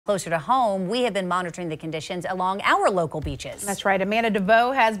Closer to home, we have been monitoring the conditions along our local beaches. That's right. Amanda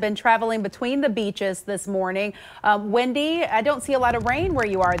DeVoe has been traveling between the beaches this morning. Windy, I don't see a lot of rain where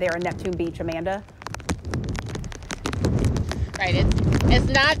you are there in Neptune Beach, Amanda. Right. It's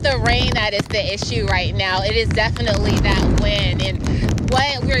not the rain that is the issue right now. It is definitely that wind. And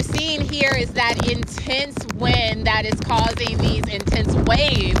what we're seeing here is that intense wind that is causing these intense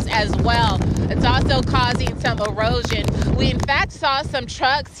waves as well. It's also causing some erosion. We in fact saw some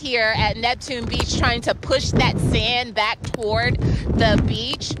trucks here at Neptune Beach trying to push that sand back toward the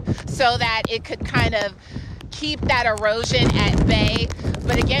beach so that it could kind of keep that erosion at bay.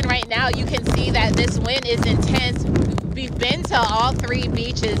 But again, right now you can see that this wind is intense. We've been to all three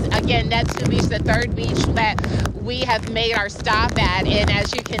beaches. Again, Neptune Beach, the third beach that we have made our stop at. And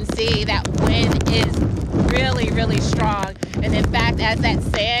as you can see, that wind is really, really strong. And in fact, as that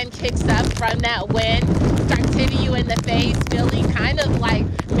sand kicks up from that wind, starts hitting you in the face, feeling kind of like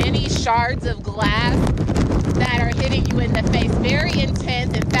many shards of glass that are hitting you in the face. Very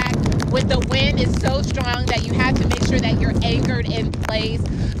intense. In fact, with the wind is so strong that you have to make sure that you're anchored in place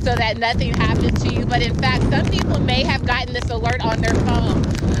so that nothing happens to you. But in fact, some people may have gotten this alert on their phone.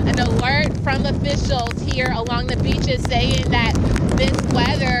 An alert from officials here along the beaches saying that this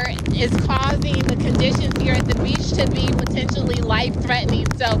weather is causing the conditions here at the beach to be potentially life-threatening.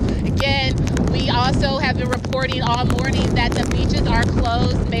 So again, we also have been reporting all morning that the beaches are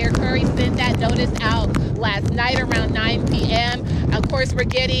closed. Mayor Curry sent that notice out last night around 9 p.m. Of course, we're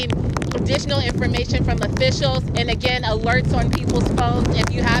getting additional information from officials and again alerts on people's phones.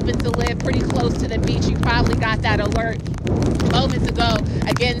 If you happen to live pretty close to the beach, you probably got that alert moments ago,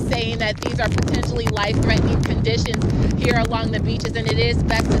 again saying that these are potentially life-threatening conditions here along the beaches and it is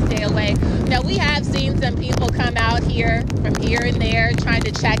best to stay away. Now we have seen some people come out here from here and there trying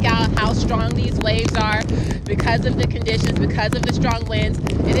to check out how strong these waves are because of the conditions, because of the strong winds.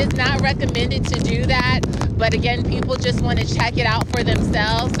 It is not recommended to do that, but again, people just want to check it out for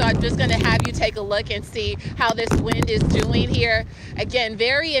themselves. So I'm just going to have you take a look and see how this wind is doing here. Again,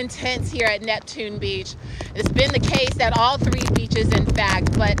 very intense here at Neptune Beach. It's been the case at all three beaches, in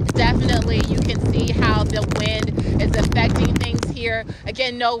fact, but definitely you can see how the wind is affecting things here.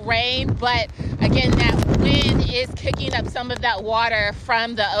 Again, no rain, but again, that wind is kicking up some of that water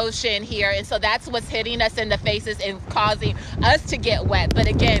from the ocean here. And so that's what's hitting us in the faces and causing us to get wet. But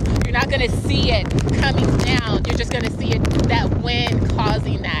again, you're not going to see it coming down. You're just going to see it, that wind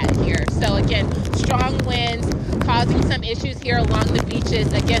causing that here. So again, strong winds causing some issues here along the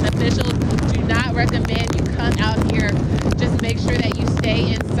beaches. Again, officials do not recommend you come out here. Just make sure that you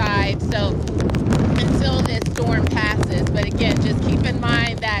stay inside. So until this storm passes. But again, just keep in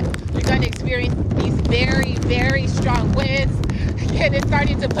mind that you're going to experience these very, very strong winds. Again, it's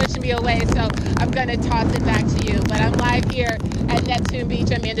starting to push me away, so I'm going to toss it back to you. But I'm live here at Neptune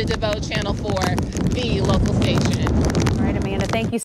Beach. Amanda DeVoe, Channel 4.